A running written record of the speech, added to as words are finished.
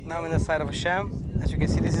now in the side of Sham. As you can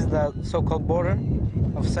see, this is the so-called border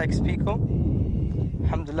of Sykes-Picot.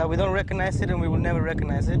 Alhamdulillah, we don't recognize it and we will never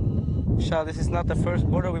recognize it. Inshallah, this is not the first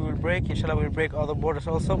border we will break. Inshallah, we will break other borders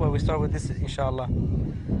also, but we start with this, inshallah.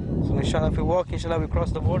 So inshallah, if we walk, inshallah, we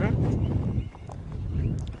cross the border.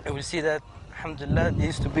 And we'll see that, alhamdulillah, there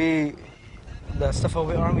used to be the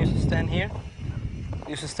Safawi army used to stand here.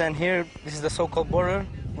 Used to stand here. This is the so-called border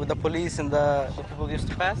with the police and the people used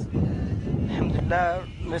to pass. Alhamdulillah,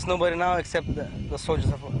 there's nobody now except the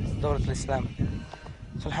soldiers of Dawlat al-Islam.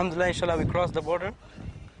 So alhamdulillah, inshallah, we cross the border.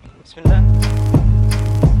 Bismillah.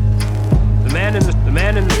 The man in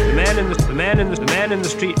the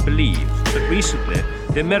street believes that recently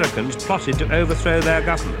the Americans plotted to overthrow their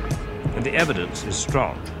government, and the evidence is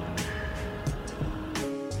strong.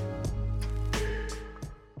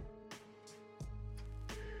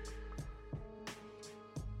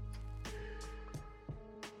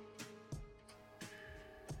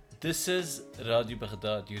 This is Radio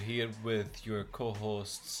Baghdad. You're here with your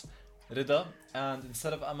co-hosts Rida, and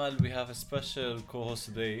instead of Amal, we have a special co-host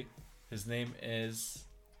today. His name is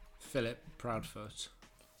Philip Proudfoot.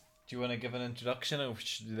 Do you want to give an introduction, or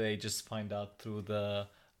should they just find out through the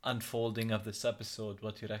unfolding of this episode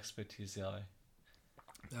what your expertise are?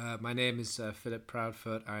 My name is Philip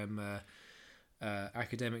Proudfoot. I'm an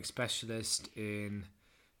academic specialist in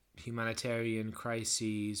humanitarian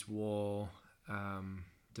crises, war,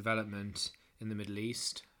 development in the Middle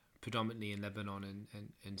East, predominantly in Lebanon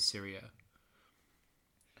and Syria.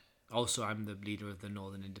 Also, I'm the leader of the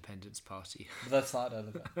Northern Independence Party. But that's not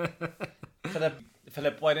relevant.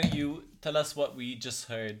 Philip, why don't you tell us what we just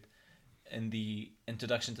heard in the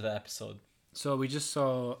introduction to the episode? So we just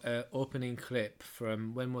saw an opening clip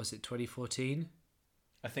from, when was it, 2014?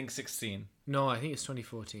 I think 16. No, I think it's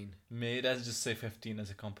 2014. Let's just say 15 as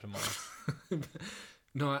a compromise.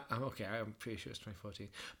 No, I'm pretty sure it's 2014.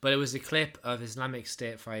 But it was a clip of Islamic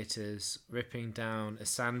State fighters ripping down a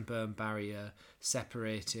sand-berm barrier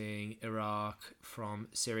separating Iraq from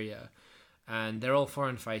Syria. And they're all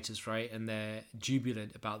foreign fighters, right? And they're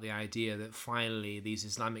jubilant about the idea that finally these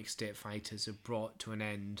Islamic State fighters have brought to an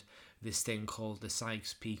end this thing called the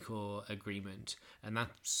Sykes-Picot Agreement. And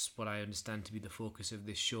that's what I understand to be the focus of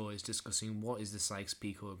this show, is discussing what is the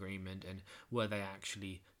Sykes-Picot Agreement and were they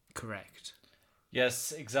actually correct.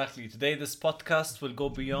 Yes, exactly. Today, this podcast will go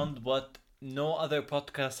beyond what no other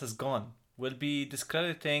podcast has gone. We'll be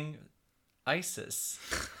discrediting ISIS.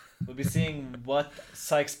 We'll be seeing what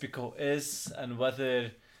Sykes-Picot is and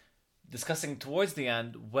whether, discussing towards the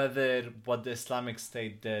end, whether what the Islamic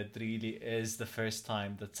State did really is the first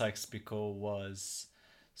time that Sykes-Picot was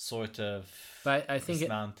sort of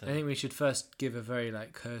dismantled. I think we should first give a very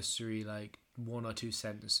cursory, one or two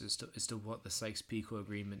sentences as to what the Sykes-Picot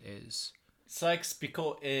Agreement is.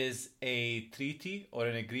 Sykes-Picot is a treaty or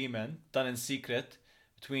an agreement done in secret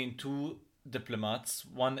between two diplomats.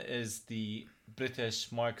 One is the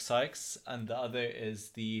British Mark Sykes and the other is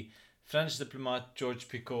the French diplomat Georges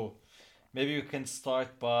Picot. Maybe you can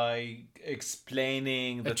start by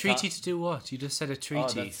explaining a treaty to do what? You just said a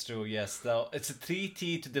treaty. Oh, that's true, yes. Now, it's a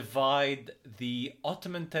treaty to divide the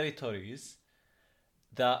Ottoman territories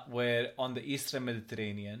that were on the Eastern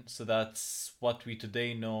Mediterranean. So that's what we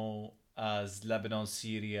today know as Lebanon,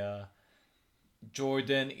 Syria,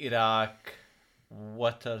 Jordan, Iraq,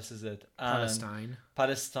 what else is it? And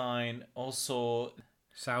Palestine, also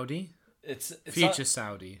Saudi? It's future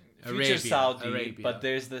Saudi. Arabia. But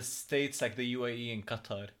there's the states like the UAE and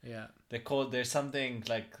Qatar. Yeah. There's something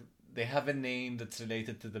they have a name that's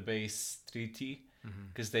related to the base treaty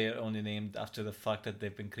because they are only named after the fact that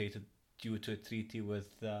they've been created due to a treaty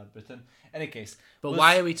with Britain. Any case. But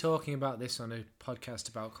why are we talking about this on a podcast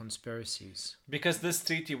about conspiracies? Because this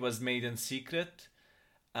treaty was made in secret,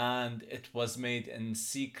 and it was made in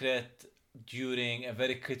secret during a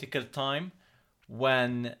very critical time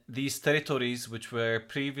when these territories, which were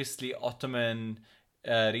previously Ottoman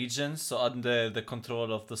regions, so under the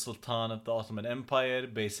control of the Sultan of the Ottoman Empire,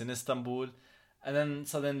 based in Istanbul, and then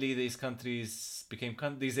suddenly these areas became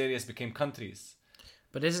countries.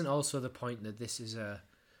 But isn't also the point that this is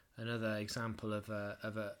another example of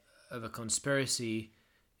a conspiracy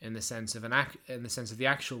in the sense of the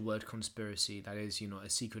actual word conspiracy, that is, a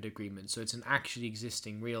secret agreement. So it's an actually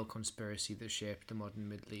existing real conspiracy that shaped the modern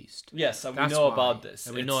Middle East. Yes, and we know about this.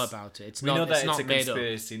 And we know about it. We know that it's a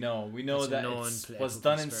conspiracy. No, we know that it was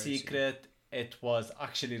done in secret. It was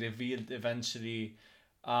actually revealed eventually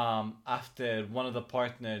after one of the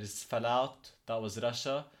partners fell out. That was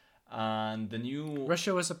Russia. And the new...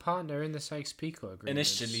 Russia was a partner in the Sykes-Picot Agreement.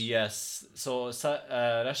 Initially, yes. So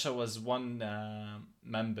Russia was one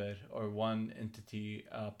member or one entity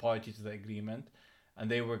party to the agreement. and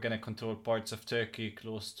they were going to control parts of Turkey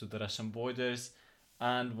close to the Russian borders.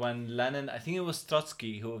 And when Lenin, I think it was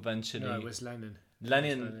Trotsky who eventually... No, it was Lenin.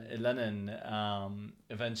 Lenin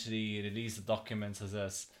eventually released the documents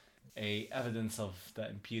as a evidence of the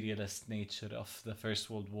imperialist nature of the First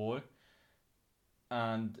World War.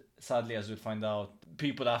 And sadly, as we'll find out,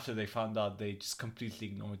 people after they found out, they just completely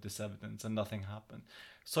ignored this evidence and nothing happened.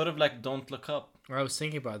 Sort of like Don't Look Up. I was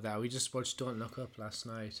thinking about that. We just watched Don't Look Up last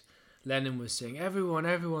night. Lenin was saying,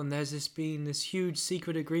 everyone, there's been this huge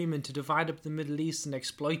secret agreement to divide up the Middle East and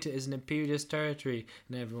exploit it as an imperialist territory.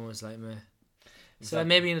 And everyone was like, meh. Exactly. So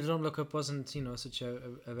maybe Don't Look Up wasn't, such a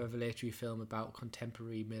revelatory film about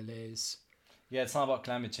contemporary malaise. Yeah, it's not about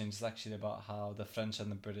climate change. It's actually about how the French and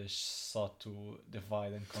the British sought to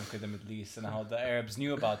divide and conquer the Middle East, and how the Arabs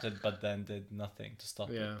knew about it, but then did nothing to stop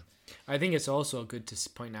it. Yeah, I think it's also good to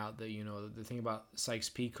point out that the thing about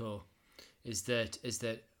Sykes-Picot is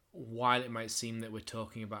that while it might seem that we're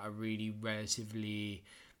talking about a really relatively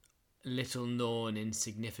little known,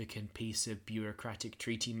 insignificant piece of bureaucratic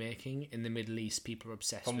treaty making in the Middle East, people are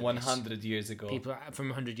obsessed from with 100 years ago. People from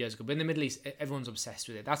 100 years ago, but in the Middle East, everyone's obsessed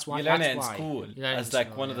with it. That's why. You learn it in school as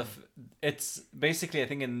like one of the. It's basically, I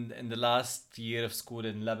think, in the last year of school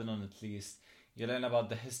in Lebanon, at least, you learn about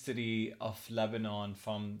the history of Lebanon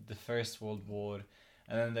from the First World War,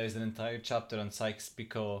 and then there's an entire chapter on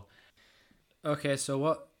Sykes-Picot. Okay, so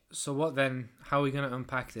what then? How are we going to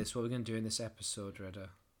unpack this? What are we going to do in this episode, Reda?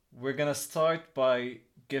 We're going to start by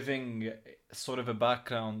giving sort of a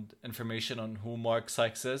background information on who Mark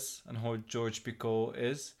Sykes is and who George Picot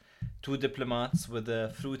is. Two diplomats with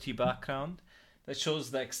a fruity background that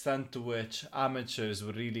shows the extent to which amateurs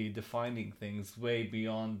were really defining things way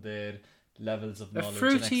beyond their levels of knowledge. A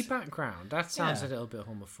fruity background? That sounds a little bit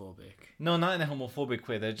homophobic. No, not in a homophobic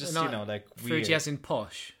way. They're just, like weird. Fruity as in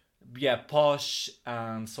posh? Yeah, posh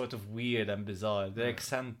and sort of weird and bizarre. They're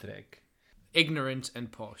eccentric. Ignorant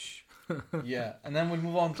and posh. Yeah, and then we'll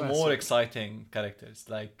move on to more exciting characters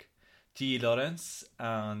like T. Lawrence,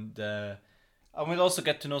 and we'll also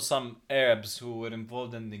get to know some Arabs who were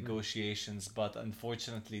involved in negotiations, but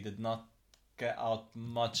unfortunately did not get out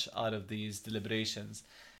much out of these deliberations.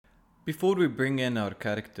 Before we bring in our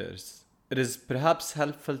characters, it is perhaps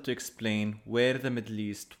helpful to explain where the Middle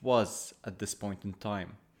East was at this point in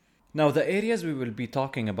time. Now, the areas we will be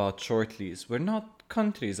talking about shortly were not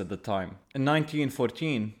countries at the time. In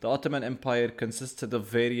 1914, the Ottoman Empire consisted of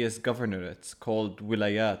various governorates called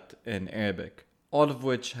wilayat in Arabic, all of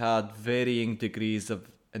which had varying degrees of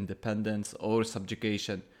independence or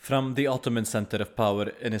subjugation from the Ottoman center of power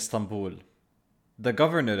in Istanbul. The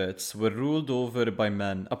governorates were ruled over by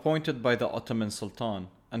men appointed by the Ottoman Sultan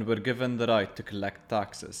and were given the right to collect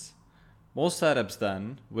taxes. Most Arabs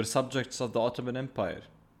then were subjects of the Ottoman Empire.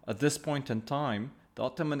 At this point in time, the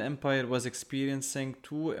Ottoman Empire was experiencing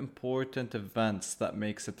two important events that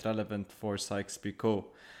makes it relevant for Sykes-Picot.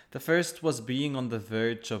 The first was being on the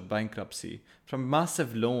verge of bankruptcy from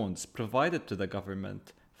massive loans provided to the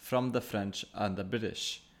government from the French and the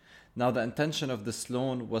British. Now, the intention of this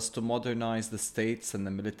loan was to modernize the states and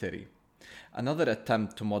the military. Another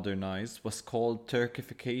attempt to modernize was called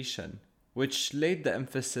Turkification, which laid the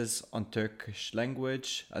emphasis on Turkish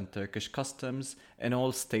language and Turkish customs in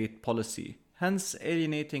all state policy, hence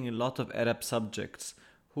alienating a lot of Arab subjects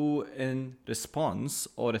who, in response,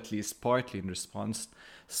 or at least partly in response,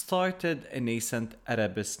 started a nascent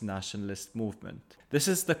Arabist nationalist movement. This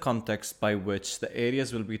is the context by which the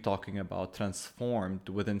areas we'll be talking about transformed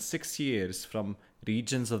within 6 years from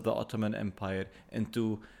regions of the Ottoman Empire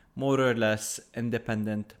into more or less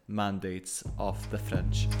independent mandates of the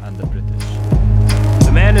French and the British.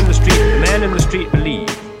 The man in the street believed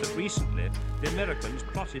that recently the Americans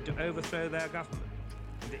plotted to overthrow their government.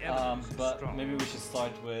 And the evidence is but strong. maybe we should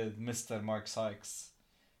start with Mr. Mark Sykes.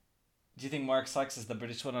 Do you think Mark Sykes is the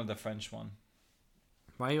British one or the French one?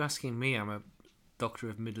 Why are you asking me? I'm a doctor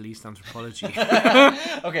of Middle East anthropology.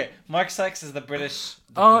 Okay, Mark Sykes is the British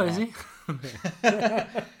Oh,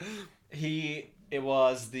 diplomat. is he? It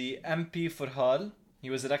was the MP for Hull. He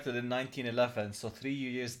was elected in 1911, so 3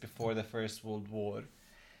 years before the First World War.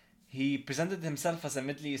 He presented himself as a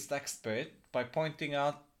Middle East expert by pointing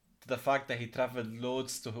out the fact that he traveled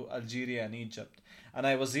loads to Algeria and Egypt. And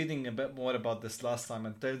I was reading a bit more about this last time,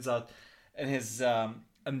 and turns out in his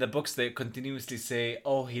in the books they continuously say,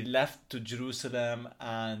 oh, he left to Jerusalem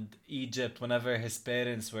and Egypt whenever his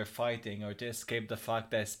parents were fighting, or to escape the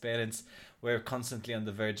fact that his parents were constantly on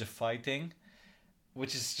the verge of fighting.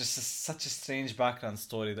 Which is just such a strange background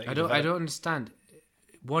story that I don't understand.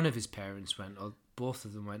 One of his parents went, or both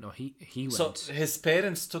of them went, or he went. So his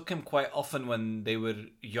parents took him quite often when they were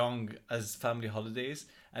young as family holidays,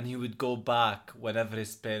 and he would go back whenever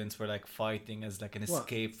his parents were like fighting as like an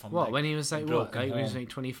escape from what like, when he was like broken when he was home. like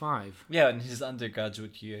 25. Yeah, in his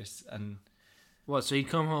undergraduate years, and What? So he'd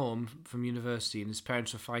come home from university and his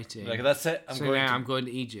parents were fighting. like that's it. I'm going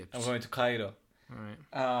to Egypt. I'm going to Cairo. All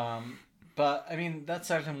right. But I mean that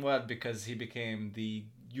served him well because he became the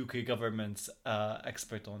UK government's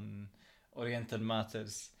expert on Oriental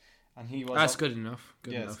matters, and he was. That's good enough.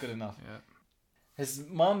 It's good enough. Yeah. His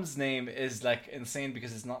mom's name is like insane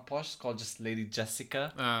because it's not posh. It's called just Lady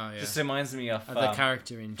Jessica. Oh yeah. Just reminds me of the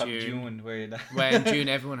character in from June. where in June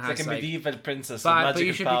everyone has it's like a medieval princess. But, with magical but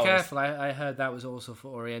you should powers. be careful. I heard that was also for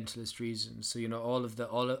Orientalist reasons. So all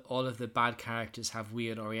of the bad characters have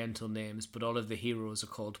weird Oriental names, but all of the heroes are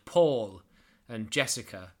called Paul and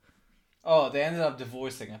Jessica. Oh, they ended up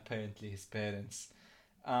divorcing apparently his parents.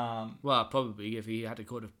 Well, probably if he had to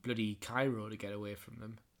go to bloody Cairo to get away from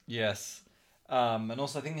them. Yes. And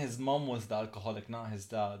also I think his mom was the alcoholic, not his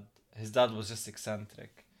dad. His dad was just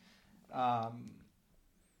eccentric.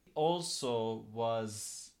 Also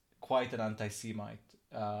was quite an anti-Semite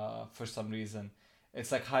for some reason.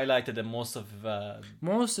 It's like highlighted in most of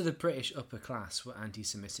the British upper class were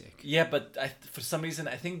anti-Semitic. Yeah, but for some reason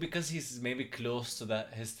I think because he's maybe close to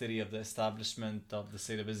that history of the establishment of the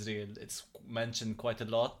State of Israel, it's mentioned quite a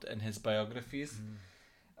lot in his biographies.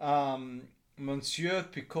 Monsieur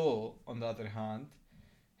Picot, on the other hand,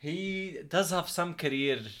 he does have some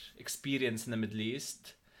career experience in the Middle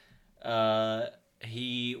East.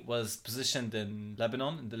 He was positioned in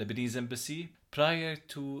Lebanon, in the Lebanese embassy. Prior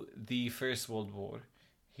to the First World War,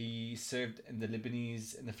 he served in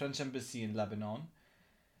the French embassy in Lebanon.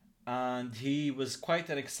 And he was quite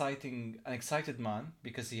an excited man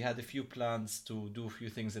because he had a few plans to do a few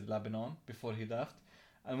things in Lebanon before he left.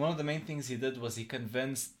 And one of the main things he did was he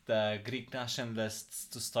convinced the Greek nationalists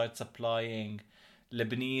to start supplying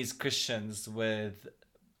Lebanese Christians with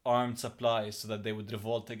armed supplies so that they would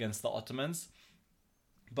revolt against the Ottomans.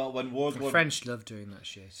 But when The French love doing that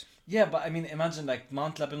shit. Yeah, but I mean, imagine like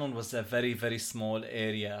Mount Lebanon was a very, very small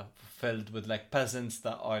area filled with like peasants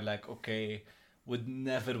that are like, okay, would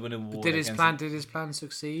never win a war. Did his plan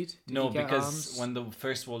succeed? No, because when the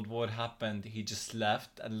First World War happened, he just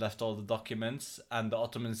left all the documents, and the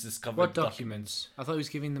Ottomans discovered what documents? I thought he was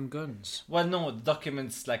giving them guns. Well, no, the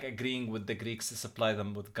documents like agreeing with the Greeks to supply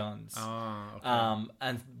them with guns. Okay.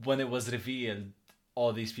 And when it was revealed,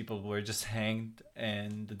 all these people were just hanged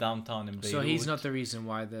in the downtown in Beirut. So he's not the reason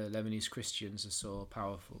why the Lebanese Christians are so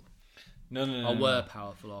powerful. No. Were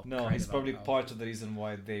powerful. No, he's probably part of the reason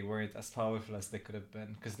why they weren't as powerful as they could have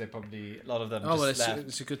been, because they probably, a lot of them left.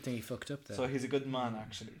 It's a good thing he fucked up there. So he's a good man,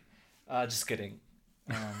 actually. Just kidding.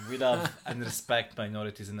 We love and respect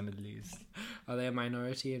minorities in the Middle East. Are they a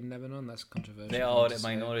minority in Lebanon? That's controversial. They are a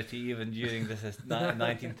minority even during the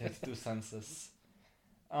 1932 census.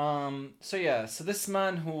 So this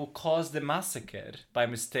man who caused the massacre by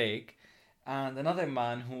mistake, and another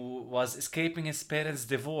man who was escaping his parents'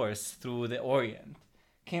 divorce through the Orient,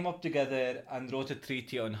 came up together and wrote a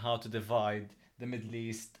treaty on how to divide the Middle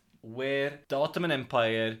East, where the Ottoman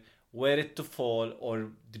Empire, were it to fall or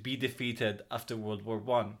to be defeated after World War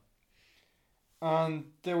I. And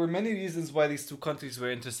there were many reasons why these two countries were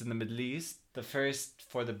interested in the Middle East. The first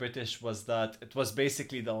for the British was that it was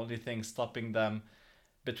basically the only thing stopping them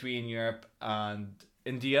between Europe and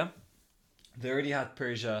India. They already had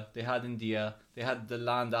Persia, they had India, they had the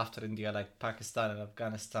land after India like Pakistan and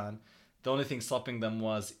Afghanistan. The only thing stopping them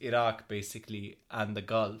was Iraq basically and the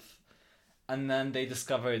Gulf. And then they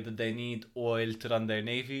discovered that they need oil to run their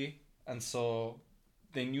navy. And so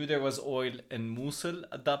they knew there was oil in Mosul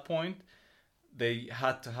at that point. They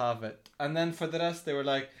had to have it. And then for the rest, they were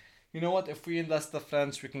like, you know what? If we enlist the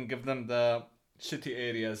French, we can give them the shitty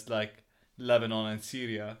areas like Lebanon and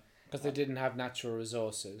Syria. Because they didn't have natural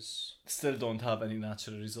resources. Still don't have any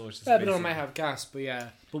natural resources. Lebanon might have gas, but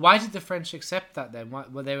yeah. But why did the French accept that then?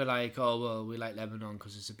 Well, they were like, oh, well, we like Lebanon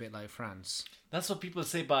because it's a bit like France. That's what people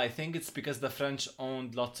say, but I think it's because the French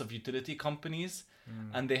owned lots of utility companies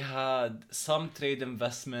and they had some trade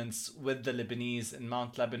investments with the Lebanese in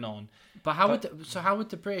Mount Lebanon. But how would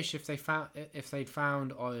the British, if they'd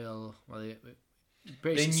found oil, well,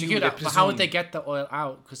 British secured that, but how would they get the oil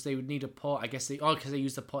out? Because they would need a port. I guess because they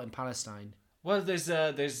used the port in Palestine. Well,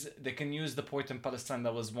 they can use the port in Palestine.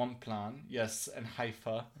 That was one plan. Yes, and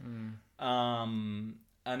Haifa. And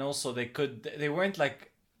also they weren't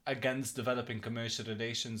like against developing commercial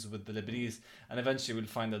relations with the Lebanese. And eventually we'll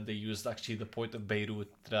find that they used actually the port of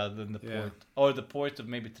Beirut rather than the port, or the port of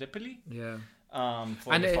maybe Tripoli. Yeah.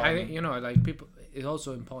 For And the I farming. think, like people, it's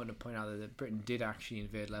also important to point out that Britain did actually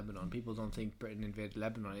invade Lebanon. People don't think Britain invaded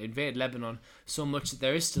Lebanon. It invaded Lebanon so much that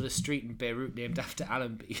there is still a street in Beirut named after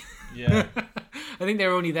Allenby. Yeah. I think they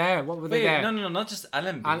were only there. What were they there? No, not just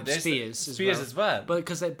Allenby. There's Spears as well. But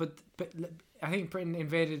I think Britain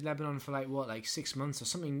invaded Lebanon for like 6 months or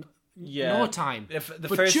something. Yeah. No time. The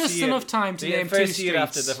but first just year, enough time to name two first streets. year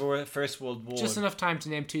after the First World War. Just enough time to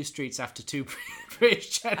name two streets after two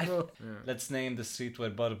British generals. Let's name the street where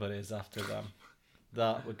Barbar is after them.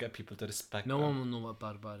 That would get people to respect No them. one will know what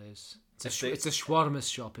Barbar is. If It's a shawarma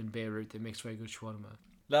shop in Beirut that makes very good shawarma.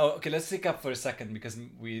 Now, okay, let's recap for a second because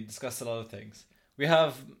we discussed a lot of things. We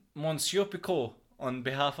have Monsieur Picot on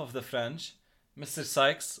behalf of the French, Mr.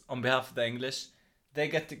 Sykes on behalf of the English. They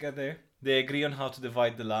get together, they agree on how to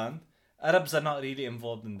divide the land. Arabs are not really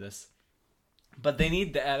involved in this. But they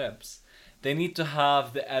need the Arabs. They need to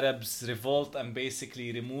have the Arabs revolt and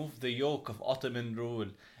basically remove the yoke of Ottoman rule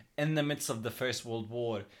in the midst of the First World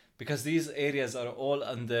War. Because these areas are all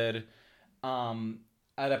under Ottoman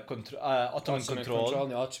control.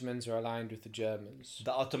 The Ottomans are aligned with the Germans.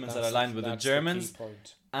 The Ottomans are aligned with the Germans. The key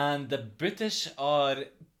point. And the British are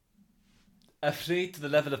afraid to the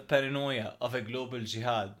level of paranoia of a global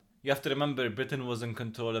jihad. You have to remember Britain was in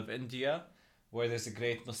control of India, where there's a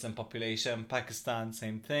great Muslim population. Pakistan,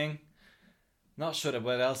 same thing. Not sure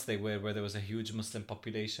where else they were, where there was a huge Muslim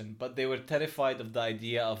population. But they were terrified of the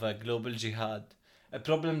idea of a global jihad. A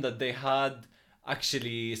problem that they had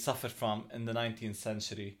actually suffered from in the 19th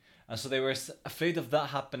century. And so they were afraid of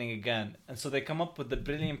that happening again. And so they come up with the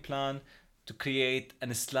brilliant plan to create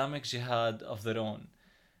an Islamic jihad of their own.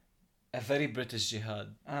 A very British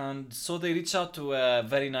jihad. And so they reach out to a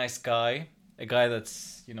very nice guy. A guy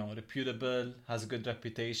that's, reputable, has a good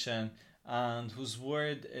reputation, and whose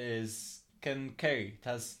word can carry. It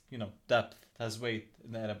has, depth, it has weight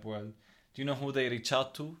in the Arab world. Do you know who they reach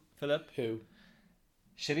out to, Philip? Who?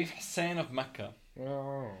 Sharif Hussein of Mecca.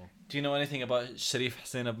 Oh. Do you know anything about Sharif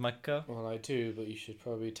Hussein of Mecca? Well, I do, but you should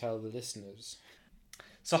probably tell the listeners.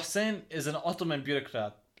 So Hussein is an Ottoman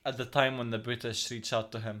bureaucrat at the time when the British reach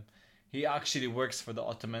out to him. He actually works for the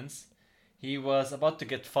Ottomans. He was about to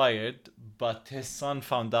get fired, but his son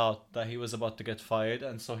found out that he was about to get fired,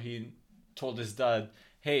 and so he told his dad,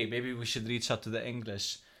 hey, maybe we should reach out to the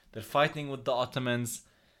English. They're fighting with the Ottomans.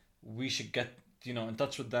 We should get, in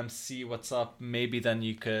touch with them, see what's up. Maybe then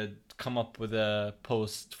you could come up with a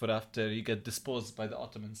post for after you get disposed by the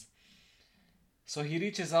Ottomans. So he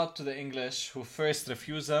reaches out to the English, who first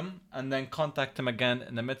refuse him and then contact him again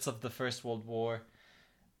in the midst of the First World War.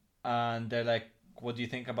 And they're like, what do you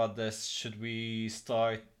think about this? Should we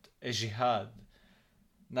start a jihad?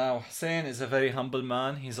 Now, Hussein is a very humble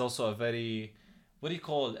man. He's also a very,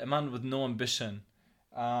 a man with no ambition.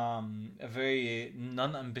 A very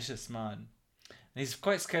non-ambitious man. And he's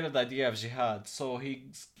quite scared of the idea of jihad. So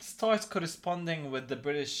he starts corresponding with the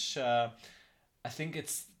British, I think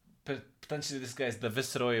it's potentially this guy is the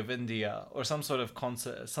Viceroy of India, or some sort of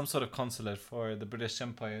consular for the British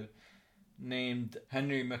Empire, named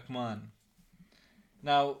Henry McMahon.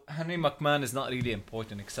 Now, Henry McMahon is not really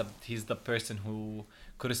important, except he's the person who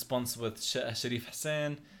corresponds with Sharif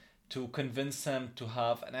Hussein to convince him to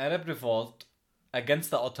have an Arab revolt against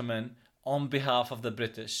the Ottoman on behalf of the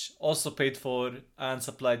British, also paid for and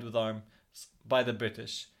supplied with arms by the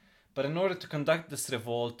British. But in order to conduct this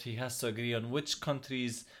revolt, he has to agree on which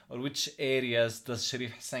countries or which areas does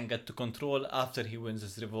Sharif Hussein get to control after he wins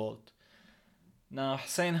his revolt. Now,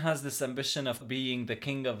 Hussein has this ambition of being the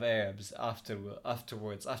king of Arabs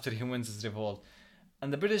afterwards, after he wins his revolt.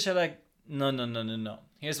 And the British are like, no.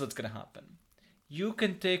 Here's what's going to happen. You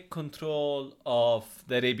can take control of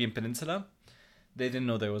the Arabian Peninsula. They didn't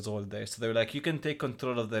know there was oil there. So they were like, you can take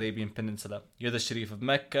control of the Arabian Peninsula. You're the Sharif of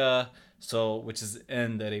Mecca, which is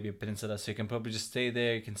in the Arabian Peninsula. So you can probably just stay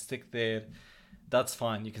there. You can stick there. That's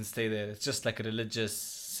fine. You can stay there. It's just like a religious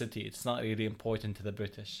city. It's not really important to the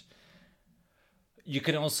British. You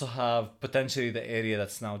can also have potentially the area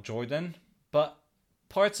that's now Jordan, but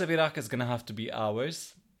parts of Iraq is going to have to be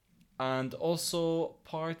ours. And also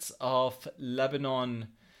parts of Lebanon,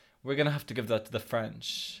 we're going to have to give that to the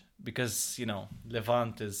French because,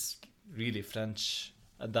 Levant is really French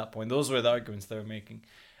at that point. Those were the arguments they were making.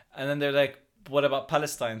 And then they're like, what about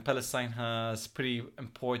Palestine? Palestine has pretty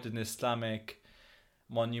important Islamic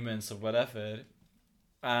monuments or whatever.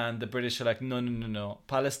 And the British are like, no.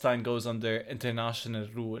 Palestine goes under international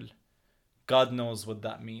rule. God knows what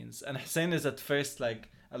that means. And Hussein is at first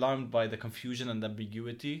alarmed by the confusion and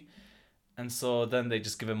ambiguity. And so then they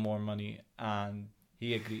just give him more money and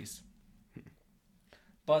he agrees.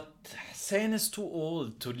 But Hussein is too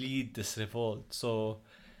old to lead this revolt. So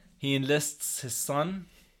He enlists his son,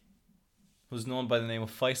 who's known by the name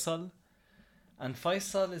of Faisal. And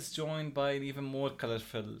Faisal is joined by an even more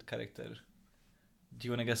colourful character. Do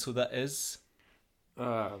you want to guess who that is?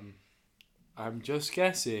 I'm just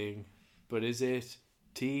guessing, but is it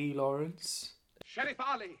T. Lawrence? Sheriff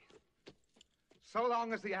Ali, so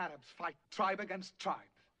long as the Arabs fight tribe against tribe,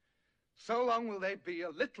 so long will they be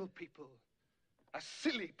a little people, a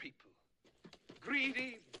silly people,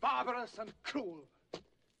 greedy, barbarous and cruel,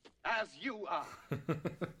 as you are.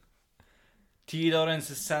 T.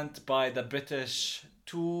 Lawrence is sent by the British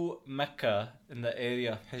to Mecca in the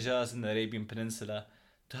area of Hijaz in the Arabian Peninsula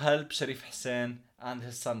to help Sharif Hussein and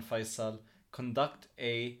his son Faisal conduct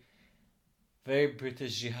a very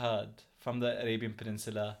British jihad from the Arabian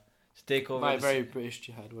Peninsula to take over. By very British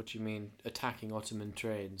jihad, what do you mean? Attacking Ottoman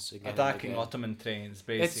trains again? Attacking Ottoman trains,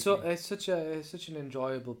 basically. It's such an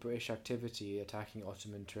enjoyable British activity, attacking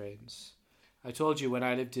Ottoman trains. I told you when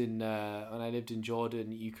I lived in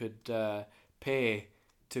Jordan, you could pay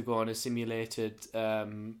to go on a simulated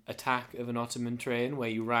attack of an Ottoman train where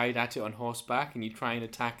you ride at it on horseback and you try and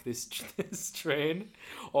attack this train,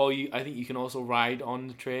 or I think you can also ride on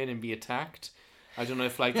the train and be attacked. I don't know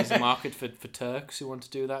if there's a market for Turks who want to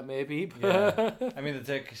do that maybe. Yeah. I mean, the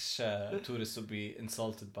Turkish tourists would be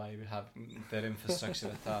insulted by having their infrastructure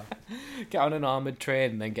attacked. Get on an armoured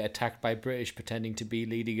train and then get attacked by British pretending to be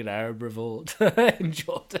leading an Arab revolt in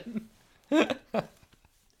Jordan.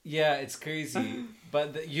 Yeah, it's crazy.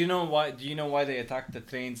 But do you know why they attacked the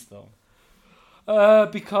trains though?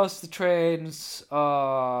 Because the trains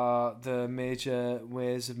are the major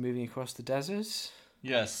ways of moving across the desert.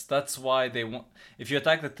 Yes, that's why they want. If you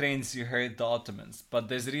attack the trains, you hurt the Ottomans. But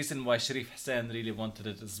there's a reason why Sharif Hussein really wanted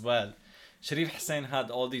it as well. Sharif Hussein had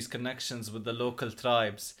all these connections with the local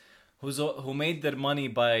tribes, who made their money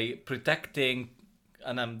by protecting,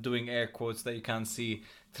 and I'm doing air quotes that you can't see,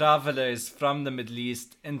 travelers from the Middle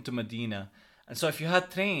East into Medina. And so if you had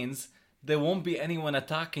trains, there won't be anyone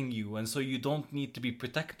attacking you, and so you don't need to be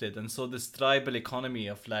protected. And so this tribal economy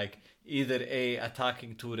of either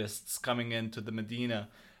attacking tourists coming into the Medina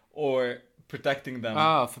or protecting them.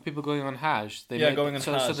 For people going on Hajj. Going on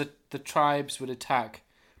Hajj. So the tribes would attack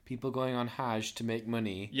people going on Hajj to make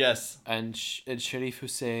money. Yes. And Sharif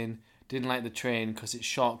Hussein didn't like the train because it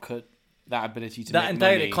shortcut that ability to that make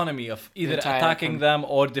entire money. economy of either attacking them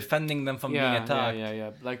or defending them from being attacked.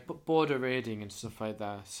 Yeah. Like border raiding and stuff like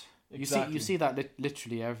that. Exactly. You see that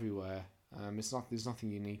literally everywhere. There's nothing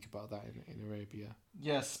unique about that in Arabia.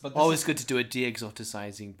 Yes, but always good to do a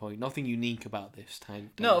de-exoticizing point. Nothing unique about this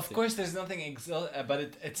time. No, of course there's nothing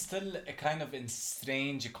but it's still a kind of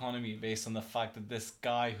strange economy based on the fact that this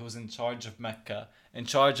guy who's in charge of Mecca, in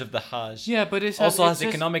charge of the Hajj, has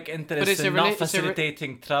economic interest in not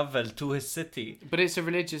facilitating travel to his city. But it's a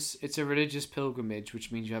religious pilgrimage, which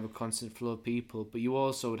means you have a constant flow of people, but you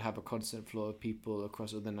also would have a constant flow of people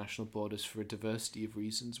across other national borders for a diversity of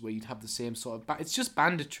reasons, where you'd have the same sort of... It's just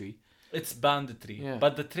banditry. It's banditry. Yeah.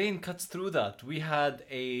 But the train cuts through that. We had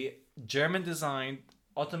a German-designed,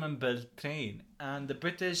 Ottoman-built train, and the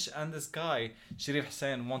British and this guy, Sharif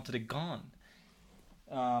Hussein, wanted it gone.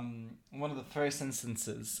 One of the first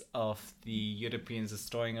instances of the Europeans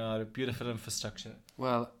destroying our beautiful infrastructure.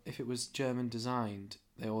 Well, if it was German-designed,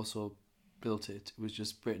 they also built it. It was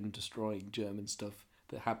just Britain destroying German stuff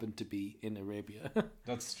that happened to be in Arabia.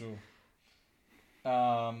 That's true. Do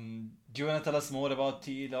you want to tell us more about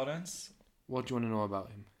T. Lawrence? What do you want to know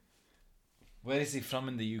about him? Where is he from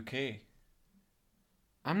in the UK?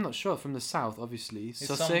 I'm not sure. From the south, obviously.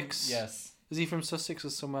 Sussex? Yes. Is he from Sussex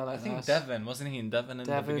or somewhere like that? I think Devon. Wasn't he in Devon?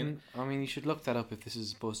 Devon. I mean, you should look that up if this is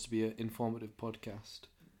supposed to be an informative podcast.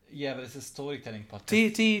 Yeah, but it's a storytelling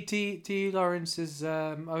podcast. T. Lawrence is...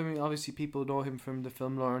 obviously people know him from the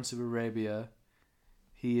film Lawrence of Arabia.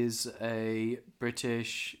 He is a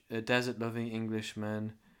British, desert-loving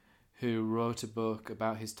Englishman who wrote a book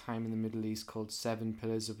about his time in the Middle East called 7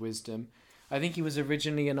 Pillars of Wisdom. I think he was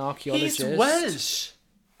originally an archaeologist. He's Welsh!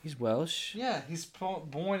 He's Welsh? Yeah, he's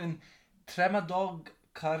born in Tremadog,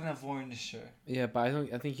 Carnarvonshire. Yeah, but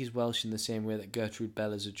I think he's Welsh in the same way that Gertrude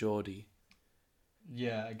Bell is a Geordie.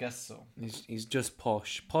 Yeah, I guess so. He's just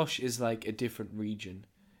posh. Posh is like a different region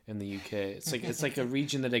in the UK. It's like a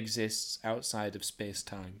region that exists outside of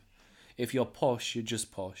space-time. If you're posh, you're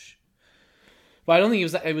just posh. But I don't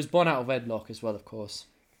think it was born out of wedlock as well, of course.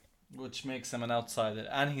 Which makes him an outsider,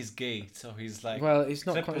 and he's gay, so he's like... Well, it's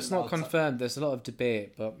not confirmed. There's a lot of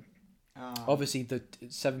debate, but obviously the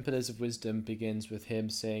 7 Pillars of Wisdom begins with him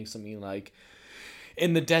saying something like,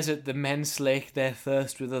 "In the desert, the men slake their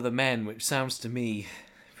thirst with other men," which sounds to me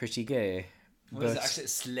pretty gay. Was it actually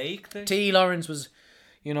slake there? T. Lawrence was...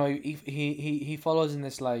 you know, he follows in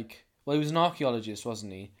this like. Well, he was an archaeologist,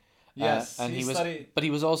 wasn't he? Yes, and he was, but he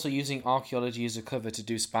was also using archaeology as a cover to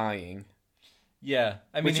do spying. Yeah,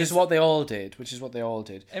 I mean, which is what they all did.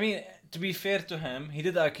 I mean, to be fair to him, he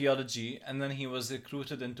did archaeology, and then he was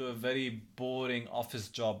recruited into a very boring office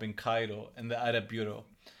job in Cairo in the Arab Bureau.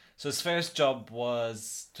 So his first job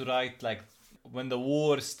was to write, like, when the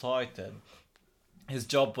war started, his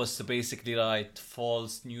job was to basically write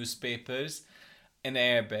false newspapers in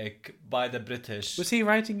Arabic by the British. Was he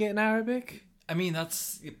writing it in Arabic? I mean,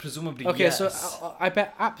 that's presumably okay. Yes. So I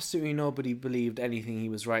bet absolutely nobody believed anything he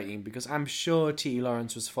was writing, because I'm sure T.E.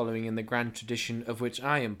 Lawrence was following in the grand tradition of which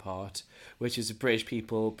I am part, which is British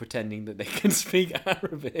people pretending that they can speak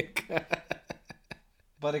Arabic.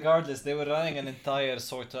 But regardless, they were running an entire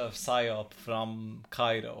sort of psyop from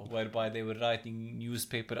Cairo, whereby they were writing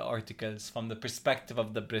newspaper articles from the perspective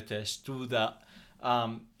of the British to the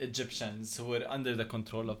Egyptians, who were under the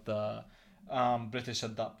control of the British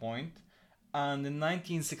at that point. And in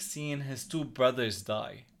 1916, his two brothers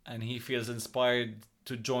die, and he feels inspired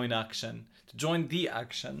to join the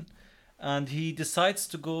action, and he decides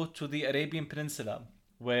to go to the Arabian Peninsula,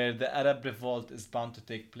 where the Arab revolt is bound to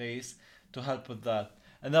take place, to help with that.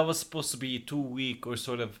 And that was supposed to be 2 weeks, or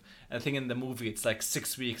sort of, I think in the movie it's like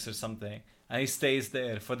 6 weeks or something, and he stays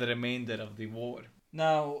there for the remainder of the war.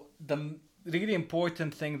 Now, the really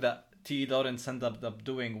important thing that T. Lawrence ended up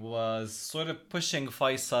doing was sort of pushing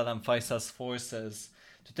Faisal and Faisal's forces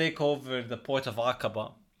to take over the port of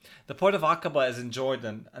Aqaba. The port of Aqaba is in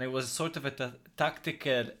Jordan, and it was sort of a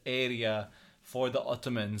tactical area for the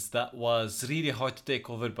Ottomans that was really hard to take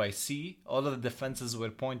over by sea. All of the defenses were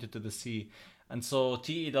pointed to the sea. And so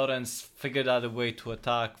T.E. Lawrence figured out a way to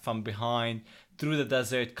attack from behind, through the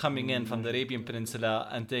desert, coming in from the Arabian Peninsula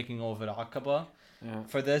and taking over Aqaba. Yeah.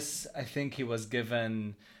 For this, I think he was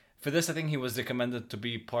recommended to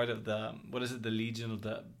be part of the the Legion of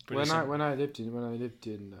the British. When I lived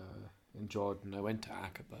in Jordan, I went to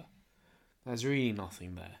Aqaba. There's really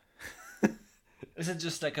nothing there. Is it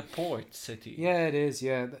just like a port city? Yeah, it is.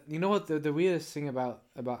 Yeah, you know what the weirdest thing about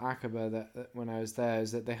Aqaba that when I was there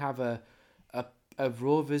is that they have a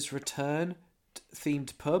Rover's Return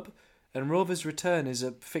themed pub, and Rover's Return is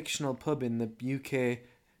a fictional pub in the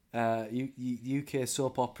UK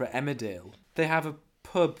soap opera Emmerdale. They have a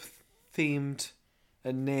pub themed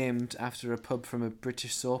and named after a pub from a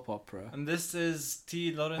British soap opera. And this is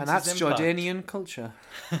T. Lawrence's and that's impact. Jordanian culture.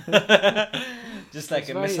 Just like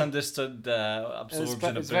a misunderstood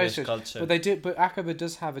absorption of British culture. But Aqaba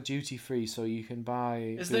does have a duty free, so you can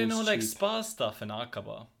buy. Is there no like spa stuff in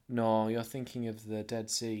Aqaba? No, you're thinking of the Dead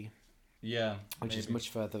Sea. Yeah, which is much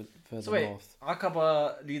further so wait, north.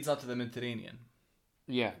 Aqaba leads out to the Mediterranean.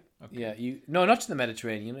 Yeah. Okay. Yeah, not to the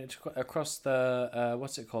Mediterranean. It's across the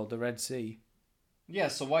what's it called, the Red Sea. Yeah,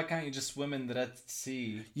 so why can't you just swim in the Red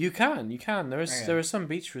Sea? You can. There are some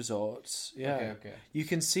beach resorts. Yeah. Okay. You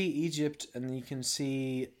can see Egypt and you can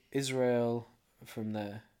see Israel from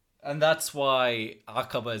there. And that's why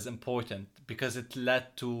Aqaba is important, because it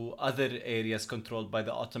led to other areas controlled by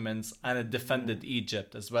the Ottomans, and it defended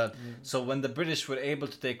Egypt as well. So when the British were able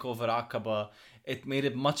to take over Aqaba, it made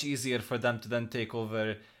it much easier for them to then take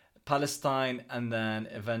over Palestine and then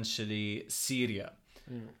eventually Syria.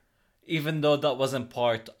 Even though that wasn't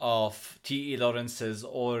part of T.E. Lawrence's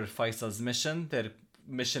or Faisal's mission, their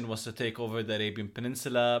mission was to take over the Arabian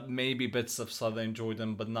Peninsula, maybe bits of southern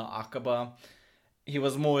Jordan, but not Aqaba. He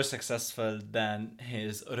was more successful than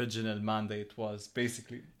his original mandate was,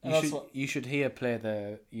 basically. You should play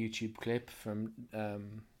the YouTube clip from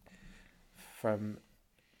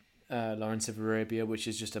Lawrence of Arabia, which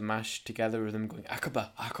is just a mash together of them going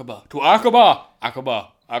Aqaba, Aqaba, to Aqaba,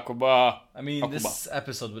 Aqaba, Aqaba. I mean, Aqaba. This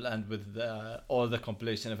episode will end with all the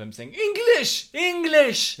compilation of him saying English,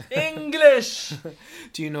 English, English.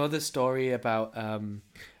 Do you know the story about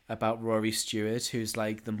Rory Stewart, who's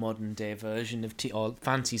like the modern day version of or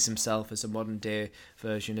fancies himself as a modern day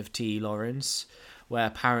version of T. Lawrence, where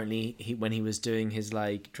apparently when he was doing his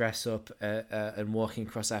like dress up and walking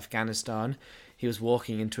across Afghanistan, he was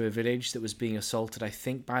walking into a village that was being assaulted, I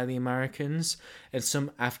think, by the Americans, and some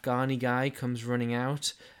Afghani guy comes running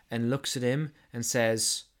out and looks at him and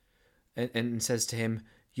says to him,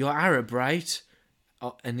 "You're Arab, right?"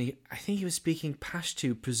 And I think he was speaking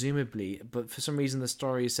Pashto, presumably, but for some reason the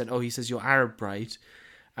story said, "Oh, he says you're Arab, right?"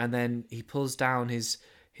 And then he pulls down his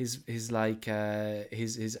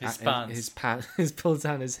pants, pulls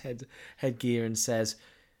down his headgear and says,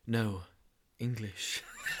 "No, English."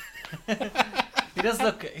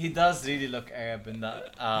 He does really look Arab in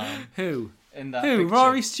that. Who? in that Who? picture.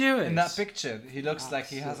 Rory Stewart? In that picture, he looks like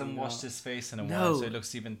he hasn't washed his face in a while, so he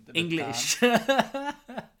looks even a bit English. tan.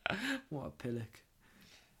 What a pillock.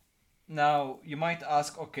 Now, you might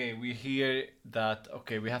ask, okay, we hear that,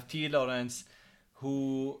 okay, we have T. Lawrence,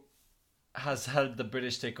 who has helped the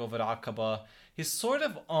British take over Aqaba. He's sort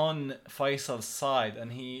of on Faisal's side,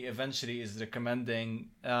 and he eventually is recommending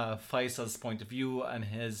Faisal's point of view and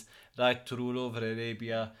his right to rule over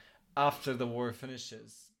Arabia after the war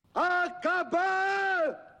finishes.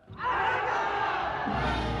 Aqaba!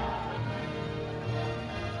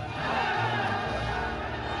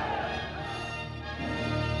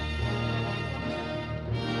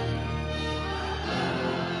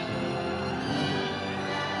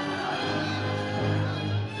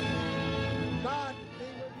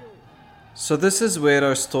 So this is where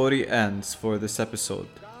our story ends for this episode.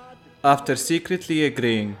 After secretly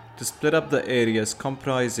agreeing to split up the areas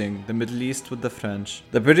comprising the Middle East with the French,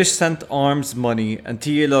 the British sent arms, money and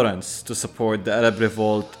T.A. Lawrence to support the Arab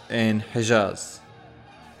revolt in Hijaz.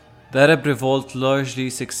 The Arab revolt largely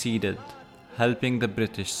succeeded, helping the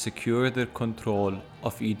British secure their control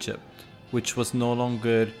of Egypt, which was no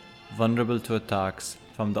longer vulnerable to attacks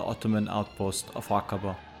from the Ottoman outpost of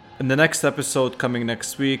Aqaba. In the next episode coming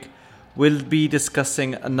next week, we'll be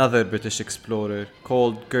discussing another British explorer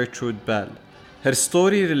called Gertrude Bell. Her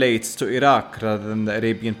story relates to Iraq rather than the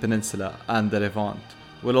Arabian Peninsula and the Levant.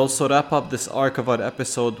 We'll also wrap up this arc of our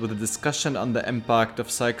episode with a discussion on the impact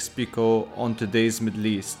of Sykes-Picot on today's Middle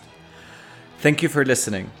East. Thank you for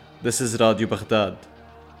listening. This is Radio Baghdad.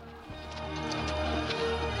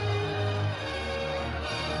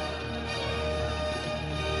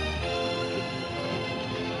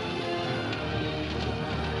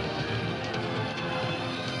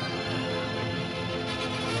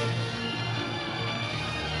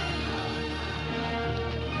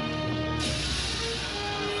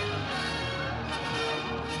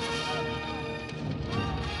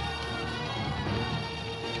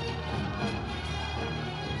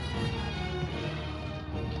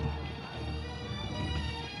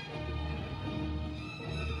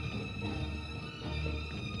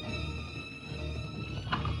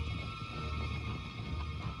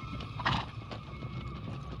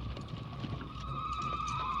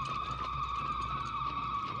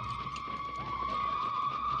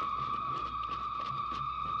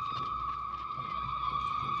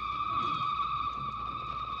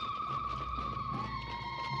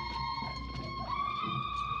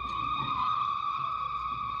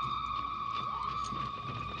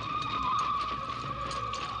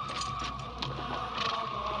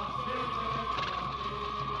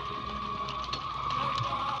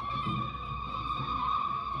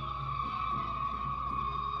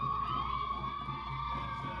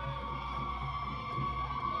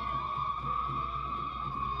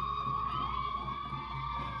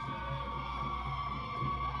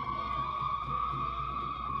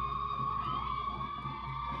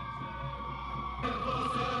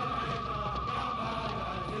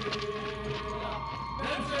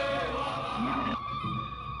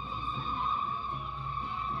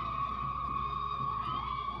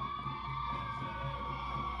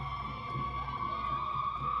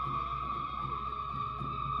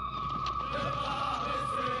 Levant